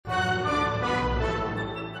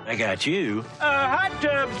I got you a hot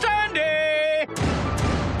tub sundae.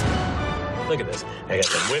 Look at this. I got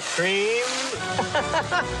some whipped cream.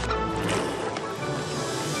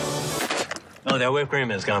 Oh, that whipped cream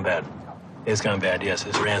has gone bad. It's gone bad, yes.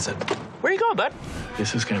 It's rancid. Where are you going, bud?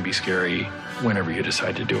 This is going to be scary whenever you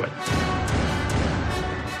decide to do it.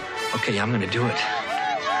 Okay, I'm gonna do it.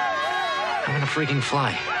 I'm gonna freaking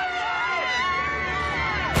fly.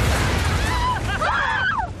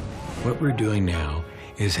 What we're doing now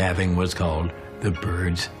is having what's called the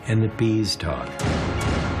birds and the bees talk.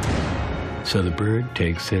 So the bird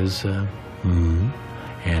takes his and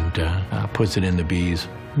puts it in the bees.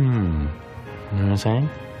 You know what I'm saying?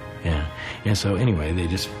 Yeah. Yeah, so anyway, they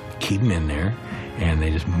just keep him in there and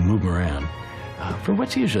they just move him around for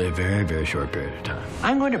what's usually a very, very short period of time.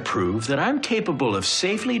 I'm going to prove that I'm capable of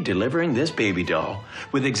safely delivering this baby doll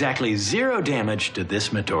with exactly 0 damage to this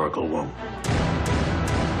metorical womb.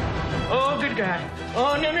 Oh, good guy.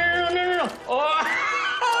 Oh, no. Oh,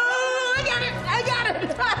 I got it.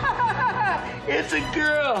 It's a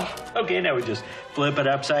girl. Okay, now we just flip it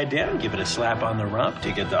upside down, give it a slap on the rump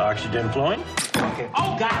to get the oxygen flowing. Okay.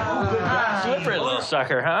 Oh, God. Oh, good God. Slippery little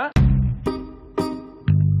sucker, huh?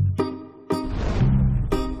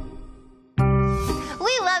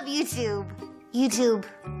 We love YouTube. YouTube,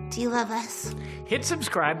 do you love us? Hit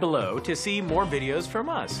subscribe below to see more videos from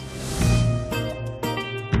us.